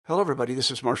Hello, everybody. This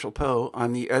is Marshall Poe.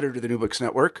 I'm the editor of the New Books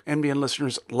Network. NBN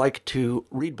listeners like to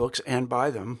read books and buy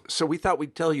them. So we thought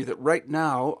we'd tell you that right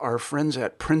now, our friends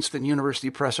at Princeton University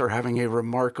Press are having a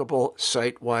remarkable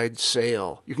site-wide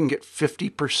sale. You can get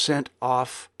 50%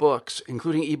 off books,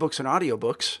 including ebooks and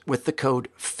audiobooks, with the code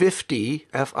 50,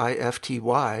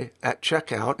 F-I-F-T-Y, at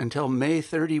checkout until May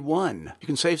 31. You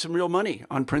can save some real money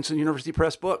on Princeton University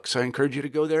Press books. I encourage you to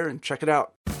go there and check it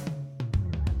out.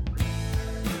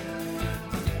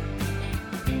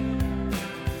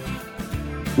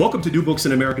 Welcome to New Books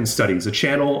in American Studies, a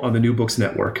channel on the New Books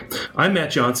Network. I'm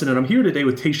Matt Johnson, and I'm here today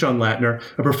with Tayshaun Latner,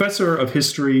 a professor of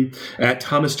history at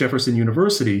Thomas Jefferson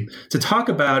University, to talk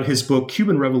about his book,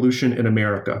 Cuban Revolution in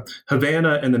America,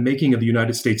 Havana and the Making of the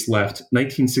United States Left,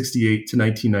 1968 to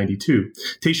 1992.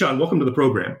 Tayshaun, welcome to the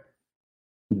program.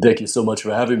 Thank you so much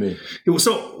for having me.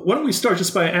 So why don't we start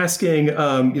just by asking,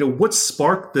 what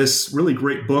sparked this really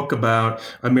great book about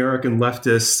American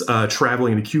leftists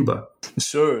traveling to Cuba?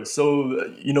 Sure. So,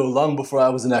 long before I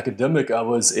was an academic, I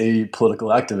was a political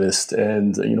activist.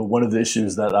 And, one of the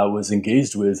issues that I was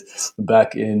engaged with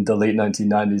back in the late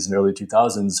 1990s and early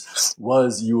 2000s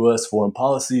was U.S. foreign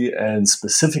policy, and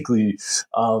specifically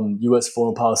U.S.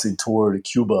 foreign policy toward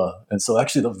Cuba. And so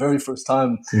actually the very first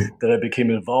time that I became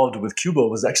involved with Cuba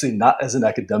was actually not as an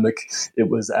academic. It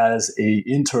was as an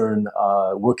intern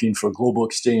working for Global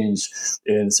Exchange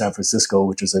in San Francisco,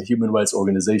 which is a human rights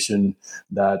organization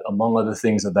that, among other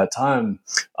things at that time,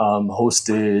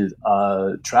 hosted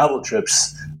travel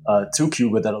trips to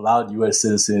Cuba that allowed U.S.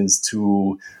 citizens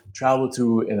to travel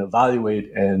to and evaluate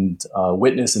and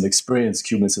witness and experience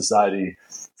Cuban society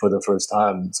for the first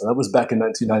time. So that was back in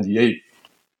 1998.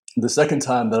 The second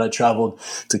time that I traveled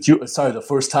to Cuba, the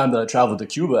first time that I traveled to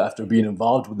Cuba after being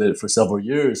involved with it for several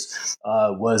years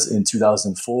was in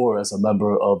 2004 as a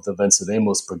member of the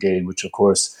Venceremos Brigade, which of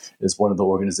course is one of the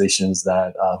organizations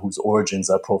that whose origins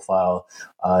I profile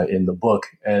in the book.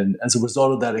 And as a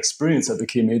result of that experience, I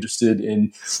became interested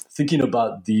in thinking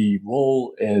about the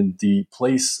role and the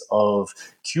place of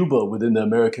Cuba within the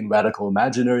American radical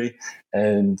imaginary,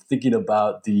 and thinking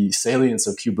about the salience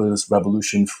of Cuba's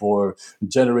revolution for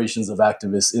generations of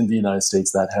activists in the United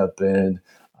States that have been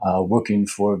working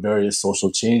for various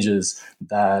social changes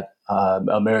that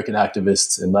American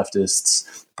activists and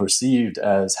leftists perceived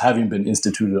as having been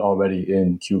instituted already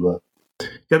in Cuba.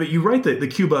 Yeah, but you write that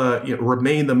Cuba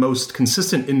remained the most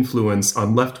consistent influence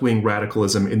on left-wing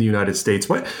radicalism in the United States.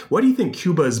 Why do you think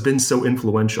Cuba has been so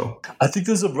influential? I think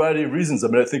there's a variety of reasons.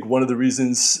 I think one of the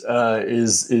reasons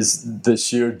is the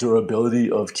sheer durability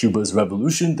of Cuba's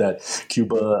revolution, that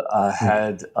Cuba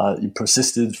had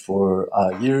persisted for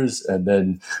years and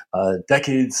then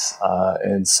decades.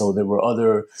 And so there were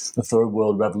other third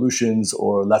world revolutions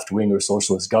or left-wing or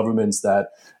socialist governments that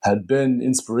had been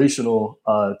inspirational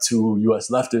to U.S.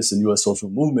 leftists and U.S. social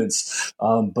movements,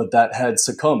 but that had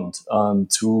succumbed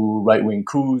to right-wing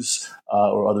coups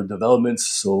or other developments.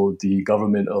 So the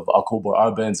government of Alcobar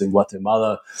Arbenz in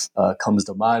Guatemala comes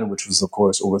to mind, which was, of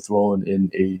course, overthrown in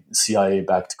a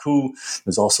CIA-backed coup.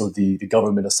 There's also the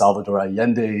government of Salvador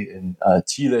Allende in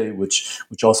Chile, which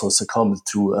also succumbed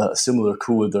to a similar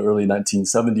coup in the early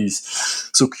 1970s.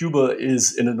 So Cuba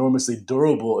is an enormously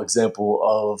durable example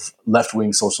of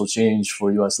left-wing social change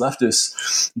for U.S.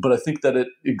 leftists. But I think that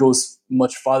it goes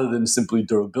much farther than simply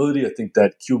durability. I think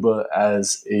that Cuba,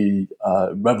 as a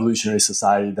revolutionary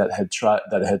society that had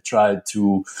tried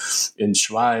to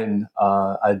enshrine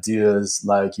ideas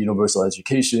like universal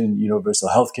education, universal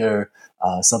healthcare,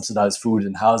 subsidized food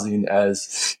and housing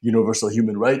as universal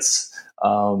human rights,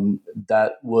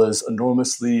 that was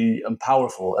enormously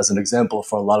powerful as an example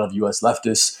for a lot of U.S.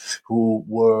 leftists who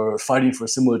were fighting for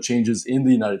similar changes in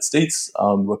the United States.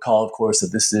 Recall, of course,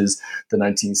 that this is the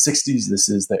 1960s. This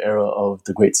is the era of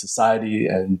the Great Society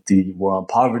and the war on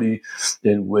poverty,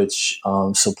 in which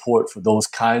support for those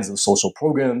kinds of social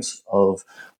programs of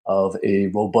a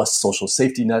robust social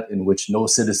safety net in which no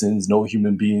citizens, no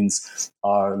human beings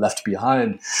are left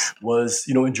behind was,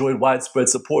 enjoyed widespread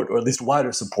support, or at least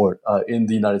wider support in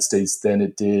the United States than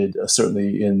it did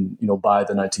certainly in, by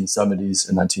the 1970s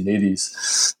and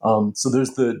 1980s. So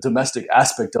there's the domestic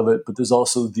aspect of it, but there's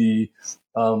also the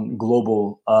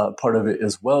global part of it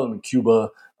as well. In Cuba,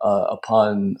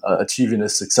 upon achieving a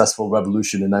successful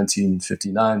revolution in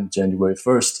 1959, January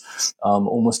 1st,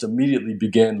 almost immediately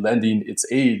began lending its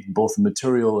aid, both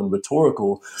material and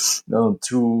rhetorical,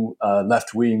 to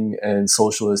left-wing and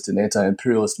socialist and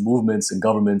anti-imperialist movements and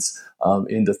governments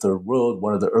in the Third World,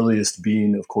 one of the earliest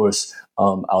being, of course,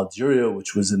 Algeria,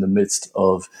 which was in the midst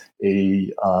of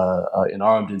an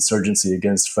armed insurgency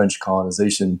against French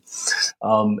colonization.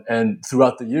 And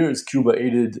throughout the years, Cuba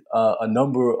aided a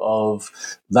number of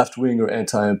left-wing or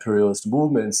anti-imperialist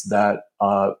movements that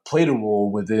played a role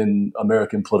within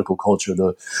American political culture.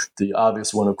 The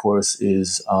obvious one, of course,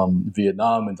 is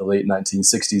Vietnam in the late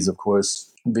 1960s. Of course,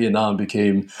 the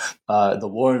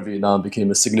war in Vietnam became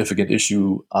a significant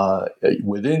issue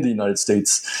within the United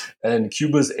States, and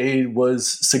Cuba's aid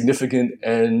was significant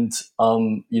and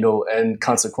and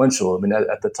consequential. I mean,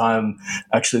 at the time,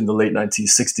 actually in the late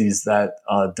 1960s, that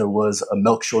there was a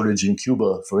milk shortage in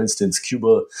Cuba. For instance,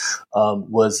 Cuba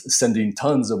was sending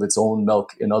tons of its own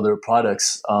milk and other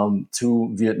products to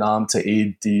Vietnam to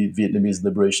aid the Vietnamese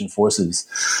Liberation Forces,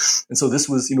 and so this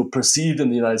was perceived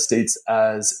in the United States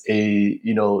as a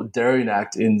daring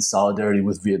act in solidarity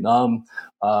with Vietnam,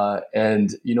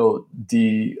 and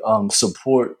the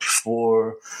support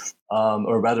for,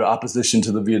 or rather opposition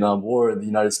to the Vietnam War in the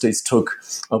United States took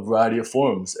a variety of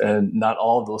forms, and not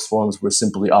all of those forms were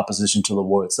simply opposition to the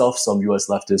war itself. Some U.S.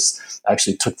 leftists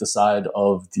actually took the side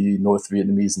of the North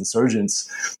Vietnamese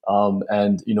insurgents,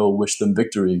 and wished them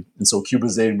victory. And so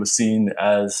Cuba's aid was seen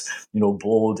as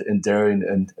bold and daring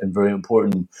and very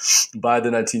important. By the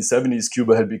 1970s,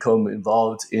 Cuba had become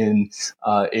involved in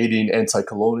aiding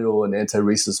anti-colonial and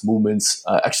anti-racist movements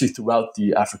actually throughout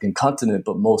the African continent,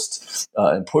 but most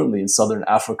importantly in Southern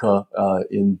Africa.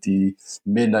 In the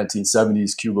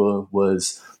mid-1970s, Cuba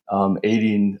was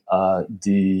aiding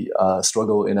the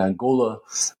struggle in Angola,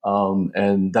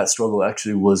 and that struggle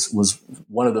actually was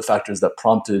one of the factors that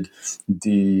prompted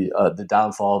the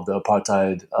downfall of the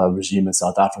apartheid regime in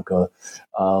South Africa,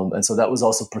 and so that was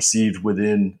also perceived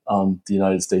within the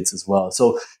United States as well.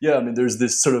 So yeah, I mean, there's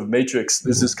this sort of matrix,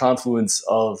 there's this confluence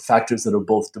of factors that are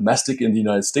both domestic in the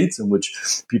United States, in which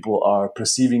people are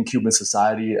perceiving Cuban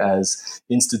society as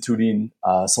instituting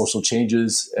social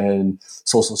changes and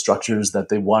social structures that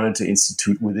they wanted to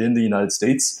institute within the United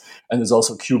States. And there's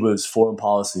also Cuba's foreign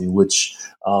policy, which,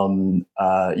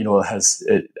 has,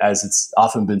 as it's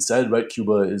often been said, right,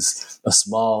 Cuba is a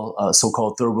small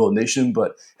so-called third world nation,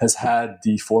 but has had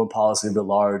the foreign policy of a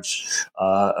large,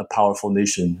 a powerful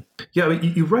nation. Yeah,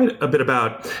 you write a bit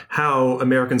about how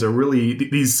Americans are really,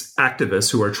 these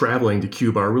activists who are traveling to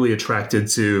Cuba are really attracted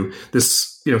to this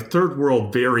third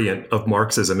world variant of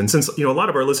Marxism. And since, a lot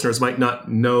of our listeners might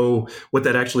not know what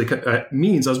that actually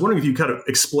means, I was wondering if you kind of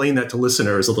explain that to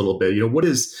listeners a little bit. What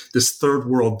is this third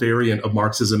world variant of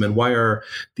Marxism, and why are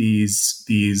these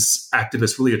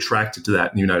activists really attracted to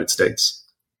that in the United States?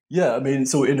 Yeah, I mean,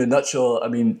 so in a nutshell, I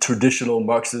mean, traditional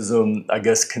Marxism, I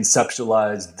guess,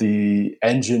 conceptualized the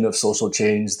engine of social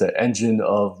change, the engine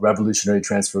of revolutionary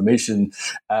transformation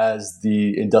as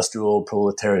the industrial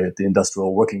proletariat, the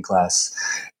industrial working class.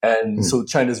 And so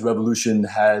China's revolution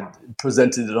had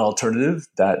presented an alternative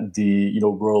that the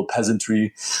rural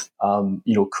peasantry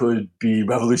could be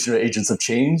revolutionary agents of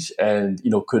change and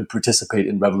could participate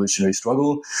in revolutionary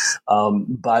struggle.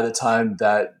 By the time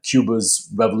that Cuba's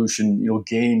revolution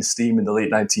gained steam in the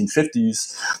late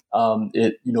 1950s,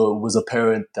 it was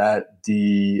apparent that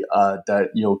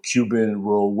Cuban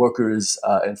rural workers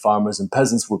and farmers and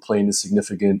peasants were playing a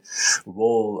significant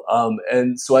role.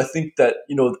 And so I think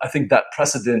that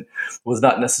precedent was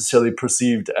not necessarily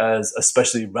perceived as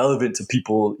especially relevant to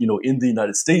people, in the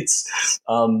United States,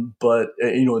 but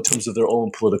in terms of their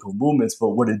own political movements. But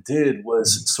what it did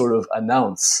was sort of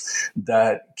announce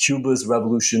that Cuba's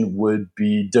revolution would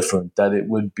be different, that it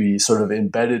would be sort of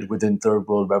embedded within third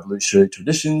world revolutionary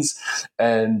traditions,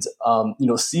 and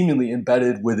seemingly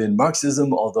embedded within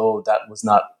Marxism, although that was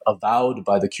not avowed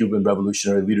by the Cuban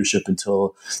revolutionary leadership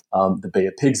until the Bay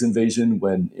of Pigs invasion,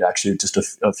 when actually just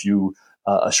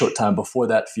a short time before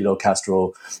that, Fidel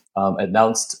Castro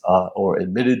announced or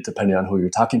admitted, depending on who you're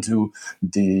talking to,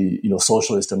 the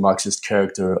socialist and Marxist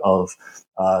character of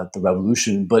the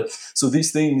revolution. But so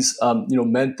these things,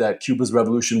 meant that Cuba's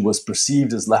revolution was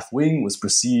perceived as left wing, was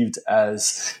perceived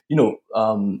as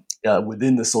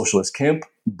within the socialist camp,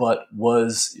 but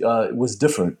was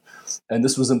different. And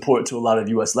this was important to a lot of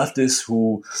U.S. leftists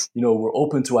who, were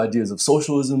open to ideas of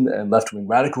socialism and left-wing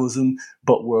radicalism,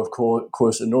 but were, of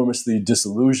course, enormously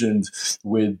disillusioned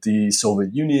with the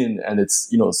Soviet Union and its,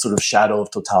 sort of shadow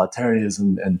of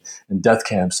totalitarianism and death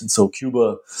camps. And so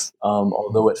Cuba,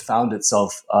 although it found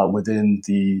itself within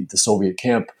the Soviet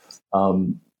camp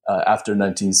after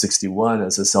 1961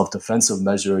 as a self-defensive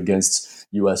measure against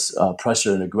U.S.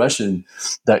 pressure and aggression,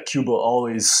 that Cuba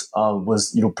always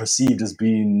was, perceived as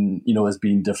being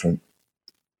different.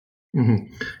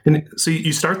 Mm-hmm. And so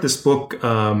you start this book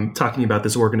talking about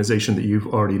this organization that you've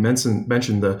already mentioned,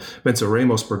 the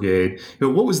Venceremos Brigade.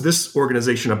 What was this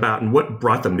organization about, and what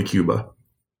brought them to Cuba?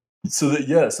 So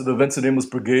the Venceremos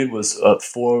Brigade was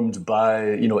formed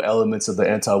by elements of the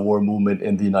anti-war movement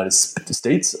in the United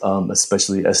States,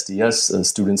 especially SDS,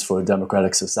 Students for a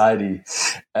Democratic Society.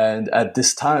 And at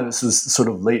this time, this was sort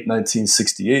of late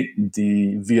 1968.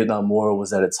 The Vietnam War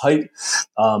was at its height,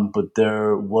 but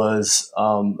there was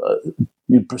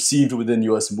perceived within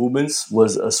U.S. movements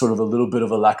was a sort of a little bit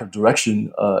of a lack of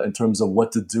direction in terms of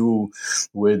what to do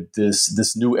with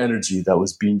this new energy that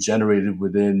was being generated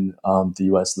within the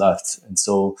U.S. left. And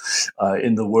so,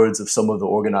 in the words of some of the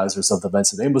organizers of the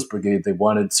Venceremos Brigade, they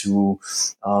wanted to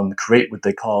create what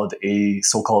they called a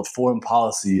so-called foreign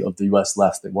policy of the U.S.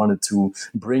 left. They wanted to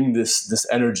bring this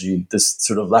energy, this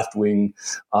sort of left-wing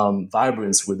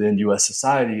vibrance within U.S.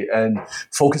 society and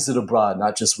focus it abroad,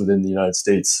 not just within the United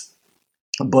States.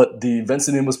 But the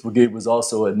Venceremos Brigade was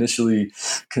also initially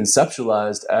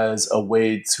conceptualized as a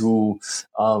way to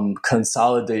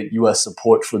consolidate U.S.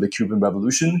 support for the Cuban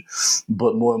Revolution,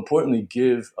 but more importantly,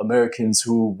 give Americans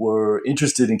who were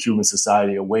interested in Cuban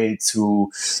society a way to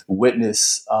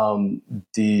witness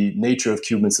the nature of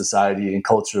Cuban society and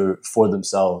culture for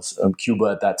themselves. Cuba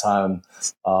at that time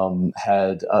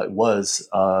was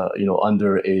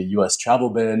under a U.S.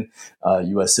 travel ban.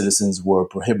 U.S. citizens were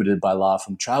prohibited by law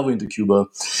from traveling to Cuba.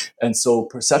 And so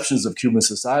perceptions of Cuban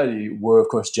society were, of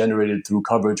course, generated through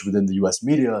coverage within the U.S.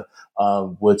 media,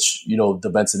 which,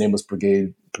 the Venceremos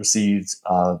Brigade perceived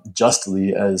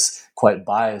justly as quite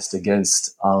biased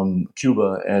against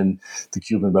Cuba and the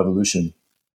Cuban Revolution.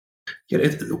 Yeah,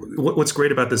 what's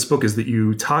great about this book is that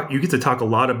you get to talk a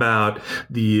lot about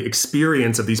the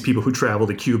experience of these people who travel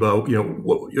to Cuba,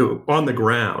 on the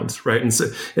ground, right? And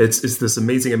so it's this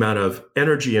amazing amount of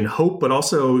energy and hope, but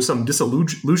also some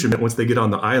disillusionment once they get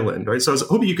on the island, right? So I was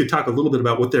hoping you could talk a little bit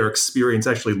about what their experience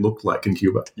actually looked like in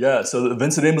Cuba. Yeah, so the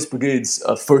Venceremos Brigade's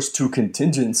first two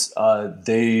contingents,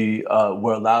 they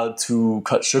were allowed to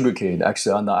cut sugarcane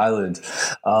actually on the island,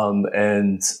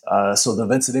 so the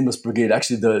Venceremos Brigade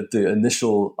actually the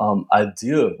initial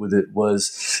idea with it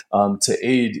was to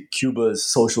aid Cuba's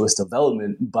socialist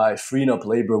development by freeing up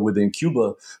labor within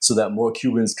Cuba so that more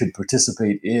Cubans could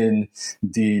participate in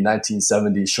the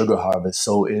 1970 sugar harvest.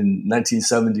 So in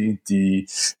 1970,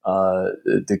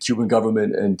 the Cuban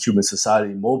government and Cuban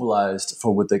society mobilized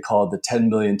for what they called the 10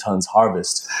 million tons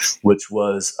harvest, which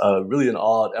was really an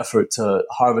all-out effort to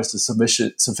harvest a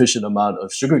sufficient amount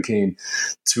of sugarcane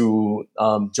to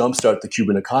jumpstart the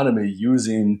Cuban economy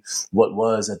using what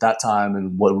was at that time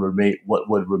and what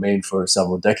would remain for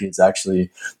several decades,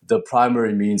 actually, the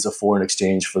primary means of foreign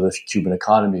exchange for the Cuban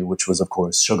economy, which was, of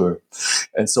course, sugar.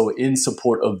 And so in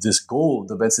support of this goal,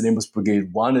 the Venceremos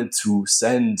Brigade wanted to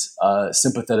send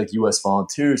sympathetic U.S.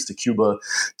 volunteers to Cuba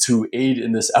to aid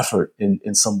in this effort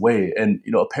in some way. And,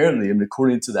 apparently,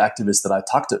 according to the activists that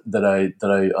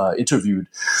I interviewed,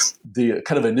 the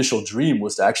kind of initial dream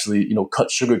was to actually,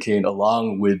 cut sugarcane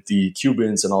along with the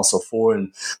Cubans and also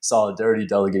foreign solidarity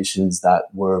delegations that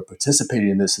were participating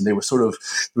in this. And they were sort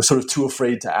of too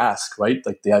afraid to ask, right?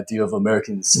 Like the idea of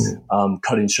Americans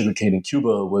cutting sugarcane in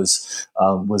Cuba was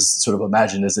sort of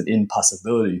imagined as an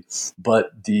impossibility.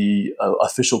 But the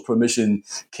official permission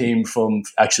came from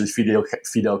actually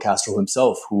Fidel Castro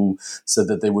himself, who said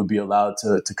that they would be allowed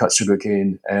to cut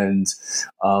sugarcane, and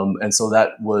so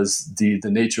that was the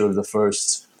nature of the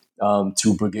first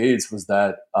two brigades, was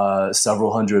that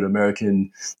several hundred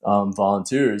American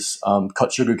volunteers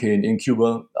cut sugarcane in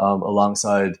Cuba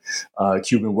alongside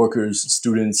Cuban workers,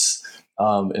 students,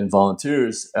 and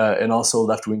volunteers, and also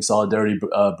left-wing solidarity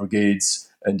brigades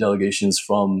and delegations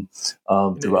from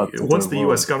throughout the Once world. The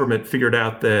U.S. government figured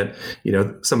out that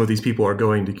some of these people are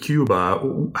going to Cuba,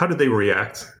 how did they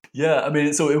react? Yeah,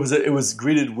 so it was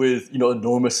greeted with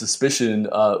enormous suspicion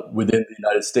within the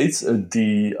United States.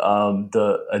 The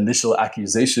initial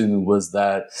accusation was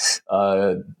that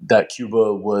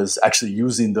Cuba was actually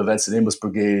using the Venceremos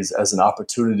Brigades as an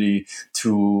opportunity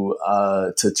to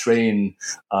train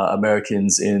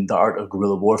Americans in the art of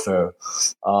guerrilla warfare,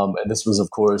 and this was,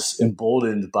 of course,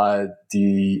 emboldened by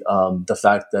the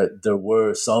fact that there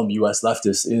were some U.S.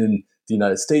 leftists in the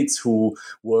United States who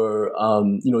were,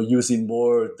 using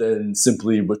more than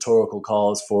simply rhetorical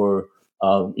calls for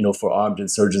armed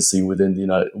insurgency within the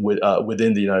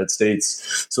United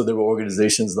States. So there were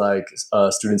organizations like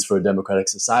Students for a Democratic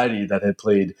Society that had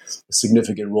played a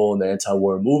significant role in the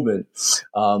anti-war movement.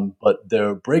 But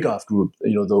their breakoff group,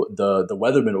 the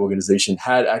Weatherman organization,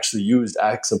 had actually used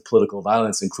acts of political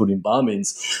violence, including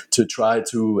bombings, to try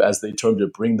to, as they termed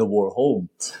it, bring the war home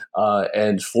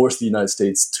and force the United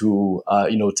States to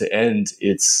end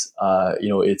its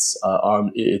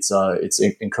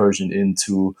incursion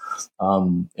into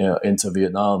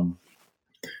Vietnam.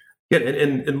 Yeah,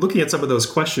 and looking at some of those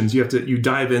questions, you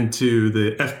dive into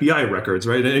the FBI records,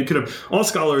 right? And it could have all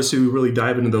scholars who really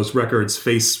dive into those records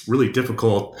face really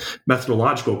difficult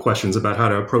methodological questions about how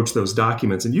to approach those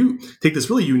documents. And you take this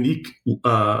really unique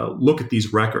look at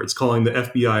these records, calling the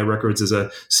FBI records as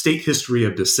a state history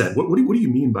of dissent. What do you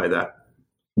mean by that?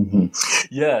 Mm-hmm.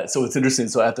 Yeah, so it's interesting.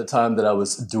 So at the time that I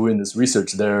was doing this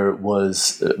research, there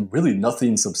was really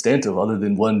nothing substantive other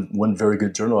than one very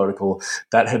good journal article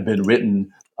that had been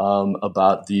written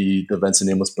about the Vincent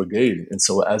Amos Brigade. And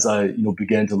so as I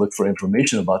began to look for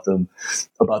information about them,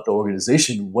 about the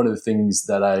organization, one of the things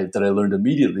that I learned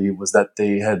immediately was that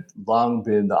they had long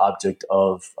been the object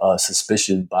of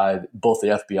suspicion by both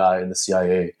the FBI and the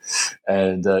CIA.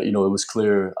 And it was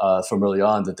clear from early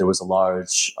on that there was a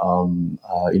large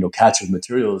cache of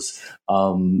materials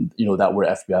that were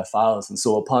FBI files. And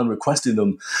so upon requesting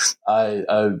them,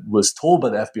 I was told by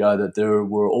the FBI that there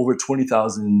were over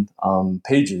 20,000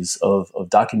 pages of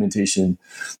documentation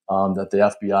that the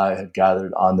FBI had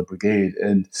gathered on the brigade.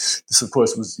 And this, of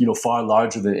course, was far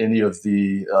larger than any of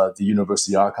the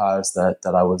university archives that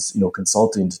I was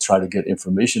consulting to try to get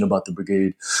information about the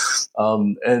brigade.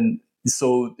 And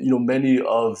so, many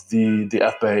of the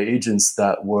FBI agents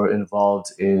that were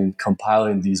involved in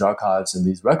compiling these archives and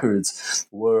these records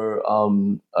were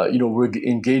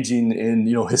engaging in,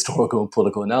 historical and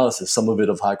political analysis, some of it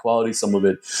of high quality, some of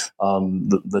it,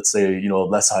 let's say,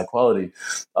 less high quality.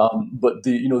 But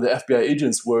the FBI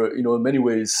agents were, in many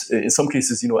ways, in some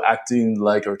cases, acting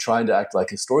like or trying to act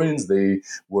like historians. They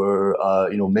were,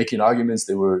 making arguments.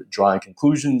 They were drawing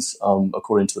conclusions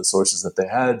according to the sources that they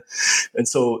had. And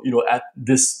so, at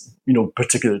this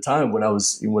particular time when I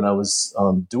was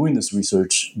doing this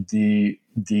research, the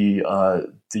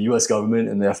U.S. government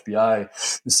and the FBI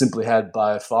simply had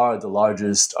by far the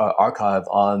largest archive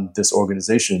on this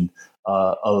organization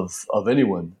of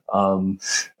anyone, and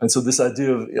so this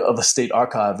idea of a state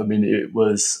archive, it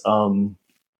was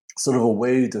sort of a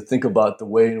way to think about the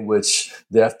way in which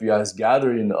the FBI's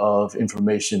gathering of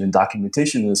information and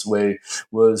documentation in this way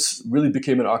really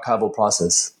became an archival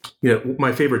process. Yeah,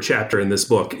 my favorite chapter in this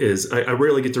book is I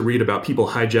rarely get to read about people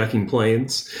hijacking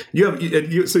planes. You have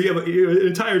an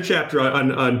entire chapter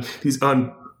on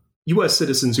U.S.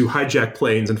 citizens who hijack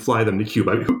planes and fly them to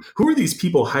Cuba. Who are these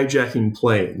people hijacking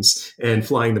planes and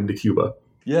flying them to Cuba?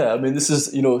 Yeah, this is,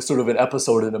 sort of an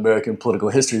episode in American political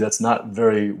history that's not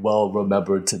very well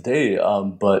remembered today.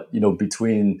 But,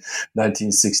 between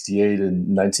 1968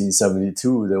 and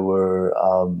 1972, there were,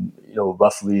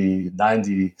 roughly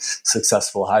 90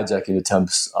 successful hijacking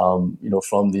attempts,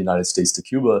 from the United States to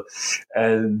Cuba.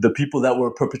 And the people that were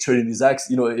perpetrating these acts,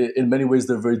 in many ways,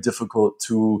 they're very difficult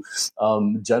to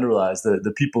generalize.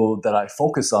 The people that I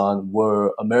focus on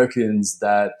were Americans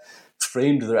that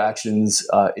framed their actions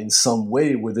in some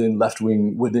way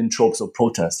within tropes of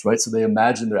protest, right? So they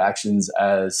imagined their actions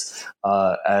as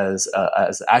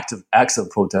active acts of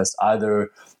protest,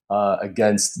 either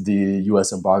against the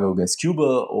U.S. embargo against Cuba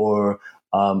or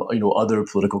other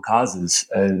political causes.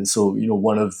 And so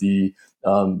one of the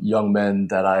young men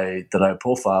that I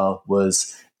profile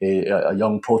was a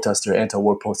young protester,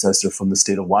 anti-war protester from the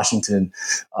state of Washington,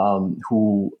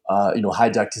 who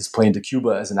hijacked his plane to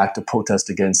Cuba as an act of protest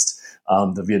against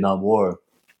the Vietnam War.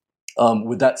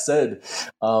 With that said,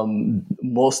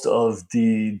 most of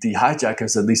the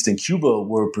hijackers, at least in Cuba,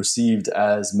 were perceived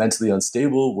as mentally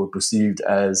unstable, were perceived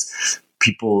as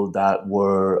people that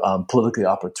were politically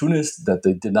opportunist, that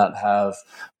they did not have,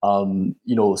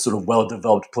 sort of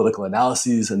well-developed political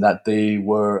analyses, and that they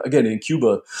were, again, in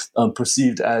Cuba,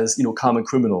 perceived as, common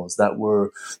criminals that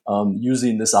were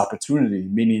using this opportunity,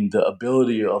 meaning the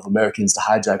ability of Americans to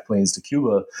hijack planes to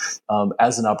Cuba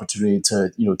as an opportunity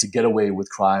to get away with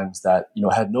crimes that,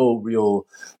 had no real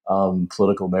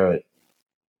political merit.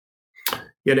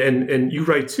 Yeah, and you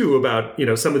write too about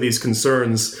some of these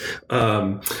concerns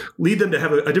lead them to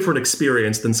have a different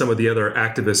experience than some of the other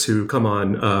activists who come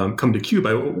to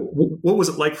Cuba. What was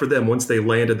it like for them once they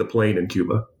landed the plane in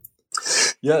Cuba?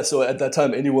 Yeah, so at that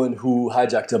time, anyone who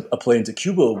hijacked a plane to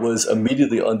Cuba was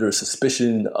immediately under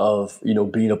suspicion of,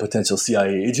 being a potential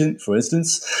CIA agent, for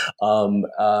instance, and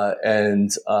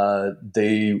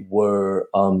they were,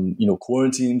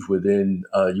 quarantined within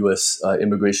U.S.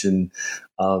 immigration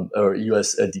or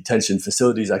U.S. Detention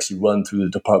facilities actually run through the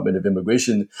Department of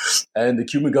Immigration. And the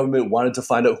Cuban government wanted to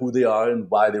find out who they are and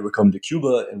why they were coming to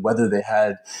Cuba and whether they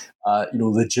had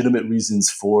legitimate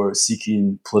reasons for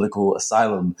seeking political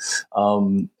asylum.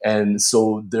 And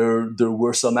so there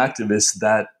were some activists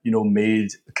that,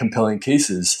 made compelling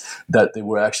cases that they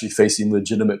were actually facing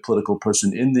legitimate political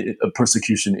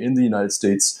persecution in the United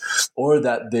States, or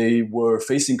that they were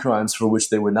facing crimes for which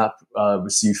they would not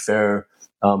receive fair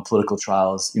political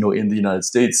trials, in the United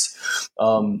States.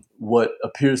 What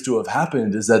appears to have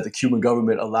happened is that the Cuban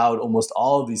government allowed almost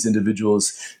all of these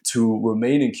individuals to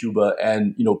remain in Cuba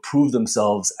and, prove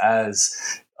themselves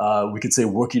as we could say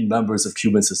working members of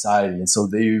Cuban society. And so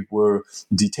they were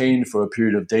detained for a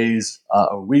period of days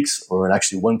or weeks, or in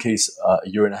actually one case, a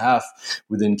year and a half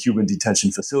within Cuban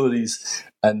detention facilities.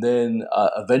 And then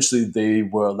eventually they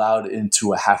were allowed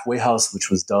into a halfway house,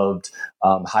 which was dubbed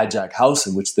Hijack House,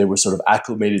 in which they were sort of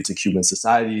acclimated to Cuban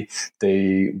society.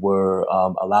 They were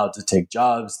allowed to take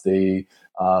jobs. They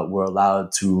were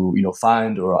allowed to,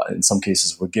 find, or in some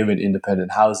cases were given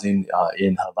independent housing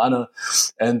in Havana.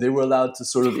 And they were allowed to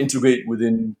sort of integrate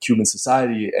within Cuban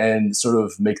society and sort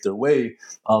of make their way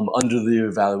under the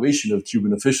evaluation of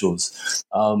Cuban officials.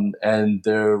 And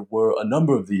there were a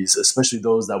number of these, especially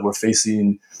those that were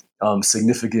facing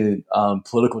significant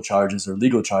political charges or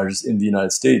legal charges in the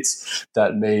United States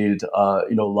that made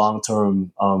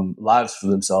long-term lives for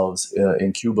themselves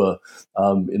in Cuba.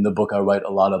 In the book, I write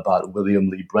a lot about William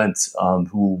Lee Brent,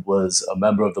 who was a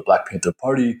member of the Black Panther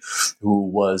Party, who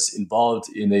was involved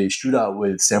in a shootout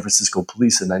with San Francisco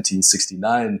police in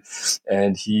 1969,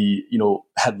 and he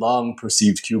had long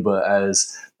perceived Cuba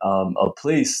as a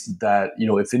place that,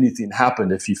 if anything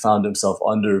happened, if he found himself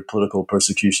under political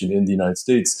persecution in the United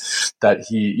States, that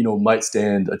he, might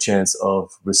stand a chance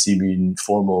of receiving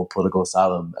formal political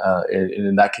asylum. And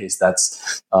in that case,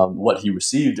 that's what he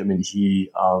received. I mean,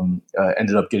 he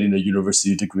ended up getting a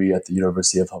university degree at the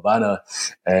University of Havana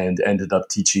and ended up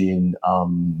teaching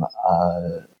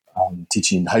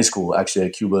high school, actually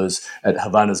at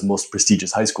Havana's most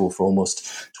prestigious high school for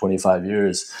almost 25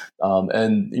 years.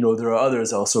 And there are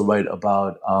others. I also write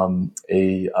about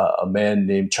a man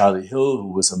named Charlie Hill, who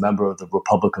was a member of the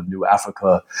Republic of New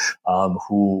Africa,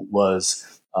 who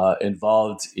was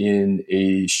involved in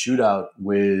a shootout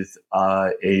with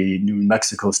a New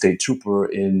Mexico state trooper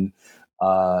in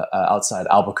outside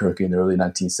Albuquerque in the early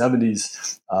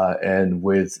 1970s. And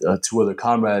with two other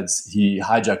comrades, he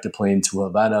hijacked a plane to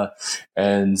Havana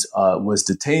and was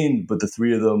detained. But the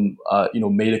three of them,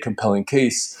 made a compelling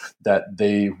case that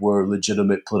they were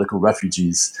legitimate political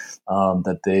refugees,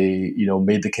 that they,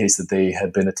 made the case that they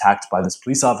had been attacked by this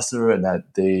police officer and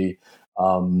that they,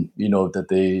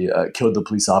 killed the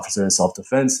police officer in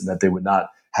self-defense, and that they would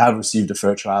not have received a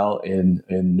fair trial in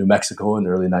New Mexico in the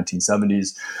early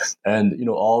 1970s. And,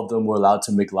 all of them were allowed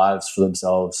to make lives for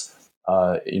themselves,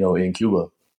 in Cuba.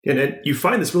 And then you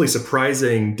find this really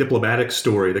surprising diplomatic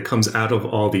story that comes out of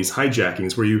all these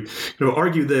hijackings, where you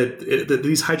argue that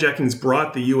these hijackings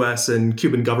brought the U.S. and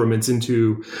Cuban governments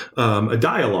into a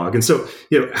dialogue. And so,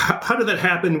 how did that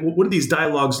happen? What do these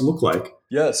dialogues look like?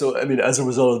 Yeah, so as a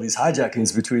result of these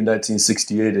hijackings between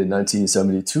 1968 and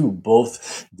 1972,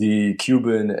 both the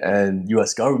Cuban and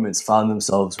U.S. governments found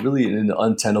themselves really in an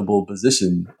untenable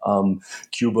position.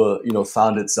 Cuba,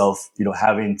 found itself,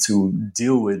 having to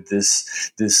deal with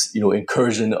this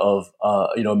incursion of,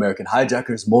 American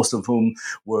hijackers, most of whom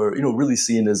were, really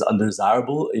seen as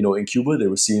undesirable. In Cuba, they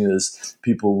were seen as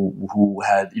people who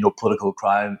had, political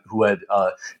crime, who had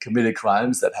committed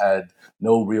crimes that had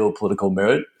no real political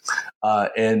merit.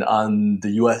 And on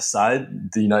the U.S.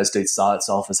 side, the United States saw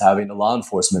itself as having a law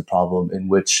enforcement problem in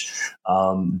which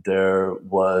there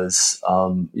was,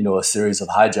 a series of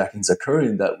hijackings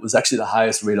occurring that was actually the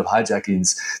highest rate of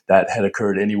hijackings that had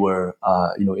occurred anywhere,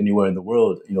 anywhere in the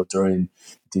world, during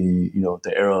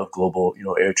the era of global,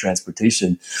 air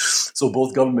transportation. So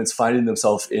both governments, finding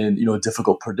themselves in, a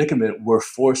difficult predicament, were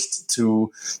forced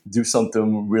to do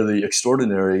something really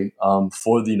extraordinary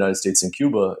for the United States and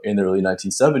Cuba in the early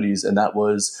 1970s, and that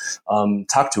was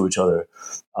talk to each other,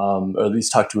 or at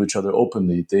least talk to each other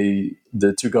openly.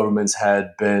 The two governments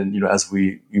had been, as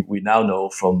we now know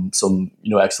from some,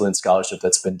 excellent scholarship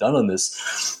that's been done on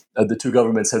this, the two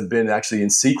governments had been actually in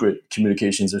secret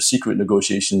communications or secret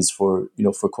negotiations for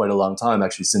quite a long time,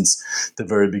 actually since the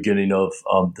very beginning of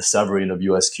the severing of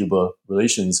U.S.-Cuba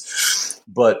relations.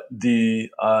 But the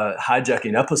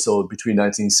hijacking episode between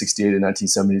 1968 and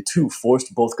 1972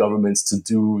 forced both governments to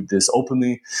do this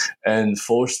openly and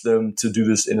forced them to do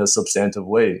this in a substantive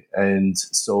way. And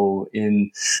so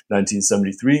in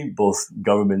 1973, both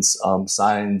governments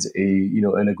signed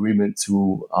an agreement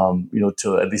to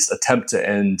at least attempt to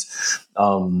end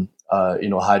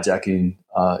hijacking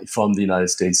from the United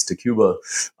States to Cuba.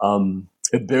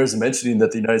 It bears mentioning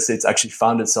that the United States actually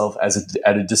found itself at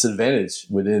a disadvantage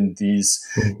within these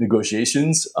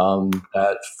negotiations.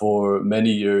 That for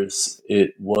many years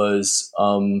it was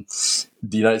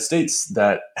the United States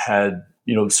that had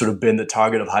sort of been the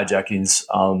target of hijackings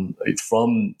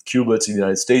from Cuba to the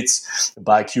United States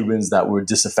by Cubans that were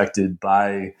disaffected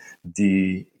by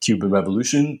the Cuban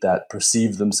Revolution, that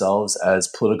perceived themselves as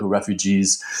political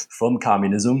refugees from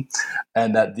communism,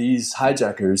 and that these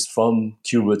hijackers from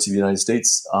Cuba to the United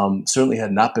States certainly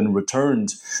had not been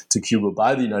returned to Cuba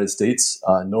by the United States,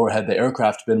 nor had the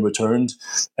aircraft been returned,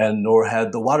 and nor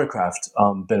had the watercraft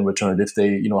been returned if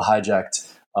they hijacked.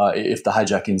 If the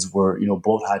hijackings were,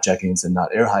 boat hijackings and not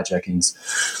air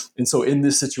hijackings. And so in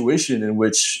this situation in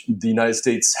which the United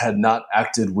States had not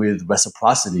acted with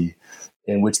reciprocity,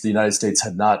 in which the United States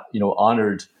had not,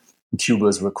 honored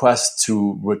Cuba's request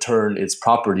to return its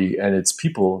property and its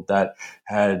people that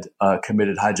had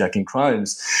committed hijacking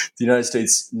crimes, the United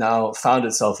States now found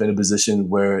itself in a position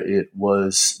where it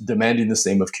was demanding the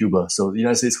same of Cuba. So the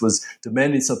United States was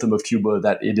demanding something of Cuba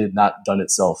that it had not done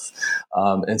itself.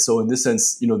 And so in this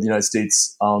sense, the United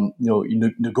States,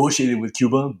 negotiated with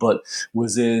Cuba, but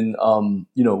was in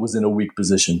a weak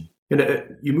position.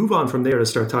 And you move on from there to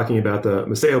start talking about the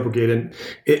Maceo Brigade. And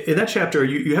in that chapter,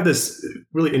 you have this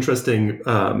really interesting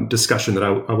discussion that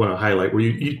I want to highlight, where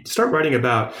you start writing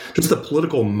about just the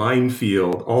political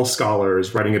minefield all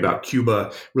scholars writing about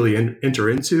Cuba really enter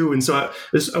into. And so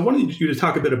I wanted you to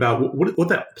talk a bit about what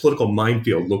that political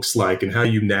minefield looks like and how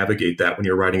you navigate that when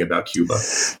you're writing about Cuba.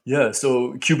 Yeah,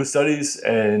 so Cuba studies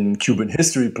and Cuban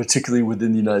history, particularly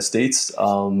within the United States,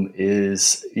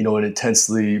 is an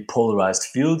intensely polarized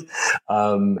field.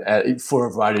 For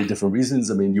a variety of different reasons.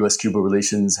 I mean, U.S.-Cuba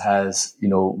relations has,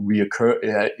 in a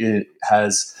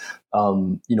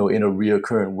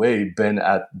reoccurring way been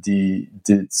at the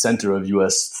center of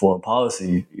U.S. foreign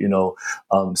policy,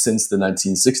 since the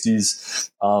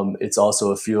 1960s. It's also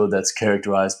a field that's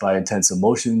characterized by intense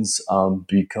emotions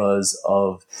because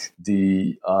of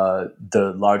the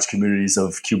large communities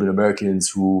of Cuban Americans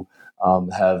who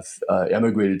have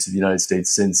emigrated to the United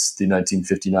States since the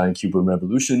 1959 Cuban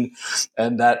Revolution,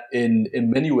 and that in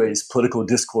many ways political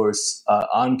discourse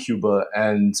on Cuba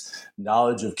and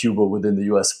knowledge of Cuba within the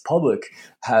U.S. public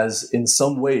has in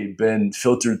some way been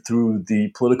filtered through the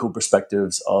political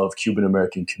perspectives of Cuban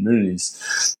American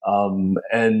communities.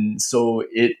 And so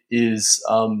it is,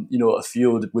 a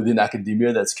field within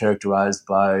academia that's characterized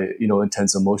by,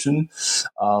 intense emotion.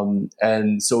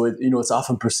 And so it's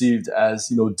often perceived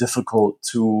as, difficult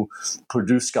to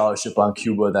produce scholarship on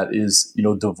Cuba that is,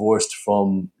 divorced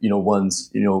from,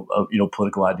 one's,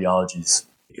 political ideologies.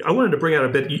 I wanted to bring out a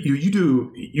bit.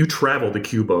 You travel to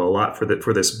Cuba a lot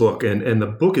for this book, and the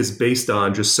book is based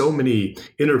on just so many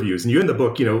interviews. And you end the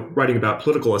book, writing about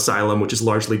political asylum, which is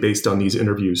largely based on these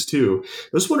interviews too. I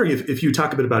was wondering if you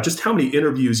talk a bit about just how many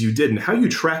interviews you did and how you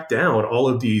tracked down all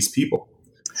of these people.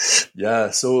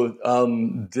 Yeah, so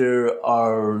there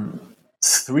are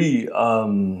three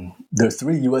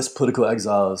U.S. political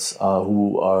exiles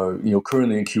who are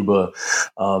currently in Cuba,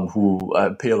 who I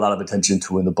pay a lot of attention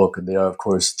to in the book, and they are, of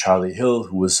course, Charlie Hill,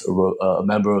 who was a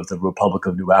member of the Republic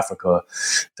of New Africa.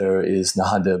 There is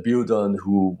Nahanda Abiodun,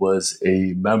 who was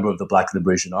a member of the Black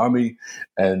Liberation Army,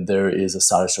 and there is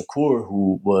Assata Shakur,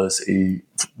 who was a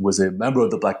member of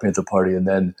the Black Panther Party and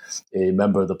then a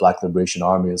member of the Black Liberation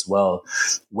Army as well.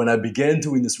 When I began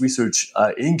doing this research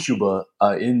in Cuba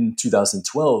in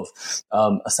 2012,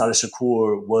 Assata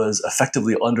Shakur was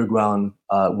effectively underground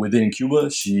within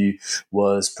Cuba. She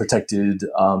was protected,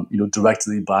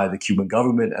 directly by the Cuban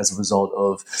government as a result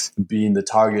of being the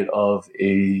target of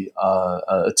a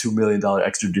 $2 million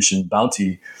extradition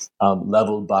bounty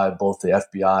leveled by both the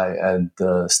FBI and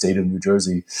the state of New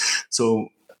Jersey. So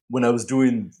when I was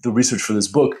doing the research for this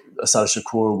book, Assata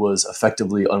Shakur was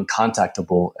effectively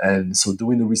uncontactable, and so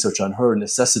doing the research on her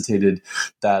necessitated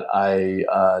that I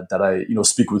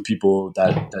speak with people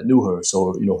that knew her,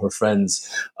 so her friends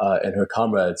and her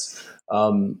comrades.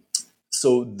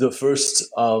 so the first,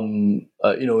 and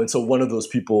so one of those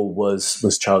people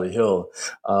was Charlie Hill,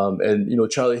 and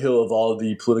Charlie Hill, of all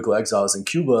the political exiles in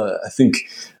Cuba, I think.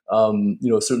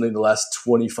 Certainly in the last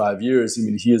 25 years, I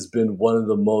mean, he has been one of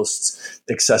the most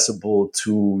accessible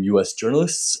to U.S.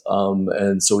 journalists,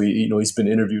 and so he's been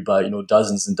interviewed by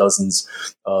dozens and dozens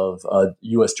of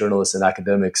U.S. journalists and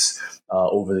academics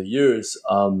over the years.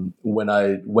 When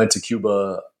I went to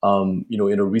Cuba,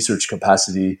 in a research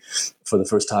capacity for the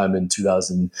first time in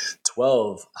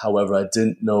 2012, however, I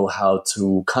didn't know how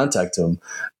to contact him.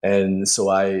 And so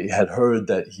I had heard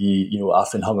that he,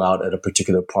 often hung out at a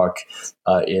particular park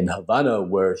in Havana,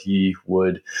 where he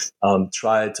would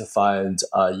try to find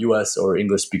U.S. or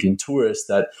English-speaking tourists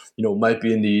that might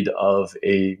be in need of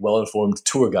a well-informed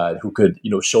tour guide who could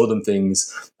show them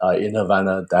things in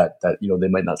Havana that they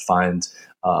might not find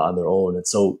on their own. And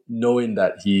so, knowing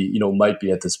that he might be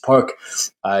at this park,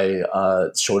 I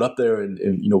showed up there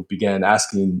and began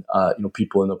asking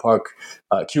people in the park,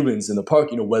 Cubans in the park,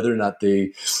 whether or not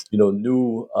they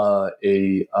knew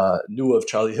of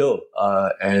Charlie Hill,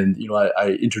 and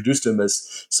I introduced him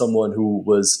as someone who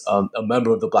was a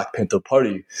member of the Black Panther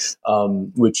Party,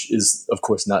 which is of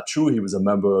course not true. He was a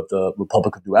member of the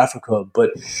Republic of New Africa, but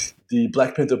the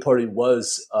Black Panther Party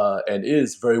was and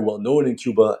is very well known in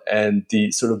Cuba, and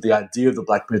the idea of the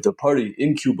Black Panther Party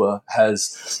in Cuba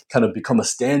has kind of become a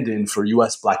stand-in for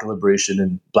U.S. Black liberation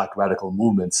and Black radical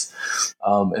movements.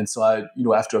 And so I,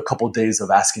 after a couple of days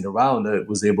of asking around, I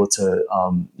was able to,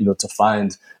 to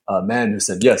find a man who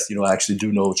said, yes, I actually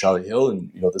do know Charlie Hill,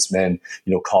 and this man,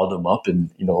 called him up,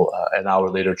 and an hour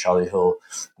later, Charlie Hill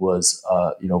was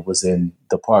in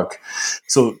the park.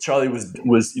 So Charlie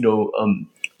was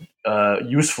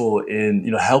useful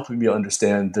in helping me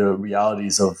understand the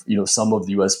realities of some of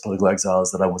the U.S. political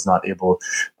exiles that I was not able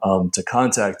to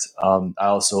contact. I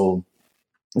also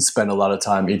spent a lot of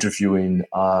time interviewing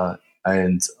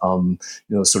and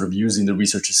sort of using the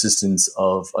research assistance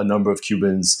of a number of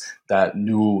Cubans that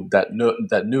knew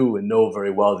and know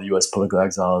very well the U.S. political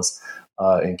exiles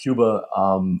in Cuba,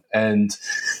 and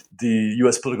the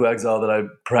U.S. political exile that I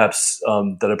perhaps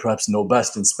know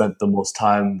best and spent the most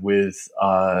time with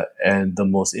and the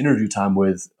most interview time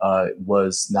with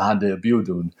was Nahande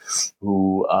Abiodun,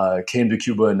 who came to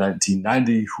Cuba in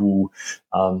 1990, who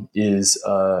is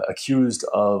accused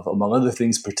of, among other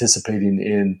things, participating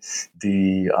in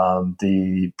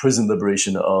the prison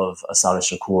liberation of Assata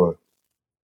Shakur.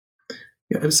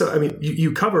 Yeah, so, I mean,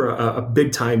 you cover a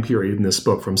big time period in this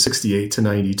book from 68 to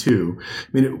 92. I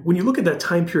mean, when you look at that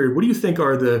time period, what do you think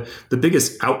are the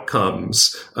biggest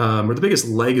outcomes or the biggest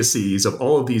legacies of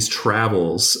all of these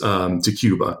travels to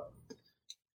Cuba?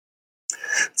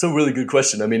 It's a really good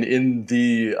question. I mean, in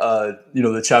the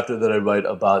the chapter that I write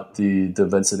about the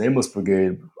Venceremos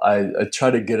Brigade, I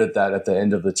try to get at that at the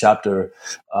end of the chapter,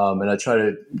 and I try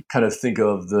to kind of think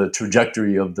of the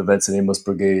trajectory of the Venceremos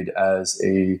Brigade as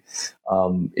a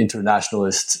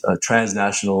internationalist,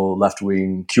 transnational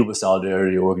left-wing Cuba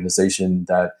solidarity organization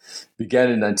that began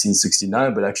in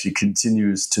 1969, but actually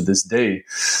continues to this day.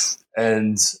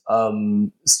 And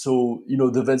so,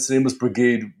 the Venceremos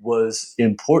Brigade was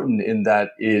important in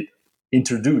that it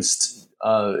introduced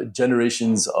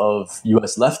generations of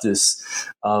U.S. leftists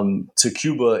to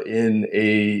Cuba in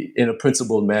a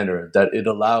principled manner, that it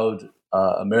allowed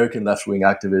American left-wing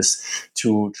activists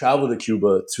to travel to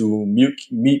Cuba to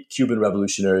meet Cuban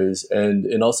revolutionaries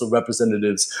and also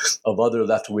representatives of other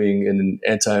left-wing and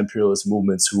anti-imperialist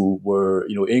movements who were,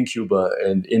 in Cuba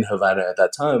and in Havana at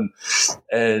that time.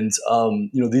 And,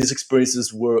 these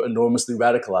experiences were enormously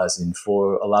radicalizing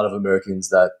for a lot of Americans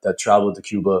that traveled to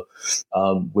Cuba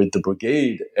with the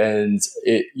brigade. And,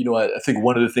 I think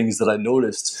one of the things that I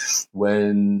noticed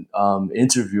when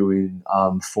interviewing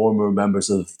former members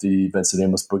of the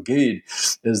Venceremos Brigade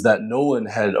is that no one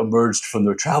had emerged from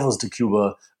their travels to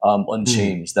Cuba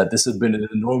unchanged, that this had been an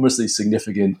enormously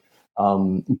significant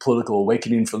political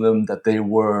awakening for them, that they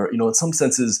were, in some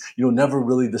senses, never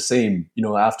really the same,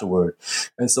 afterward.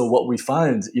 And so what we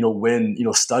find, when,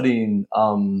 studying,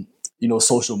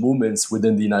 social movements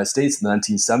within the United States in the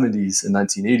 1970s and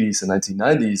 1980s and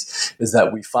 1990s is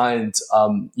that we find,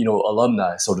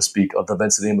 alumni, so to speak, of the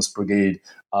Venceremos Brigade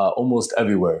almost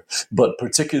everywhere, but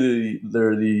particularly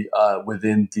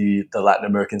within the Latin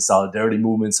American solidarity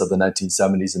movements of the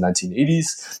 1970s and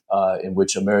 1980s, in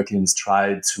which Americans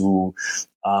tried to,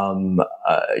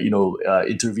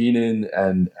 intervene in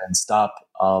and stop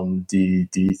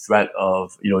the threat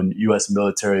of U.S.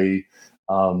 military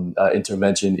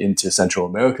intervention into Central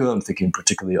America. I'm thinking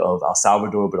particularly of El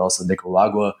Salvador, but also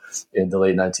Nicaragua in the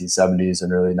late 1970s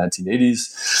and early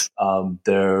 1980s.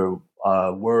 There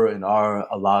were and are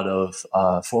a lot of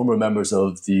former members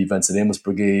of the Venceremos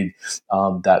Brigade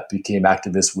that became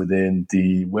activists within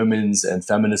the women's and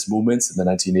feminist movements in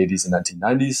the 1980s and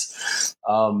 1990s.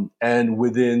 And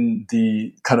within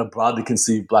the kind of broadly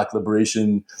conceived Black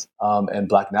liberation and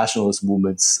Black nationalist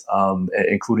movements,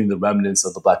 including the remnants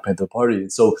of the Black Panther Party.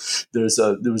 And so there was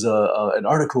an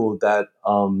article that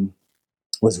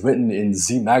was written in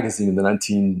Z Magazine in the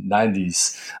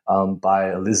 1990s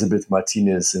by Elizabeth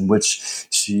Martinez, in which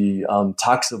she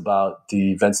talks about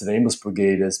the Venceremos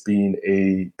Brigade as being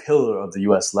a pillar of the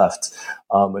U.S. left,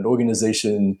 an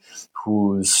organization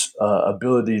whose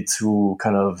ability to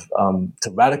kind of to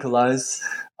radicalize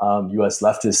U.S.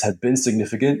 leftists had been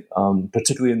significant,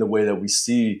 particularly in the way that we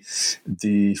see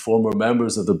the former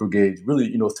members of the brigade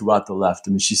really, throughout the left.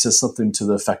 I mean, she says something to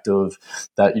the effect of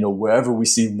that, wherever we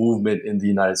see movement in the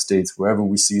United States, wherever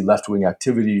we see left-wing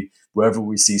activity, wherever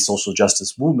we see social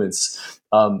justice movements,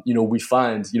 we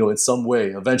find, in some way,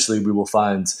 eventually we will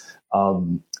find,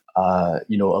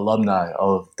 alumni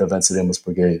of the Venceremos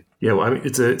Brigade. Yeah, well, I mean,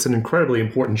 it's an incredibly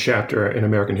important chapter in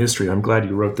American history. I'm glad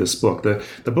you wrote this book.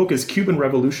 The book is Cuban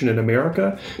Revolution in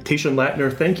America. Tayshaun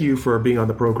Lattner, thank you for being on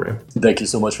the program. Thank you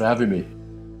so much for having me.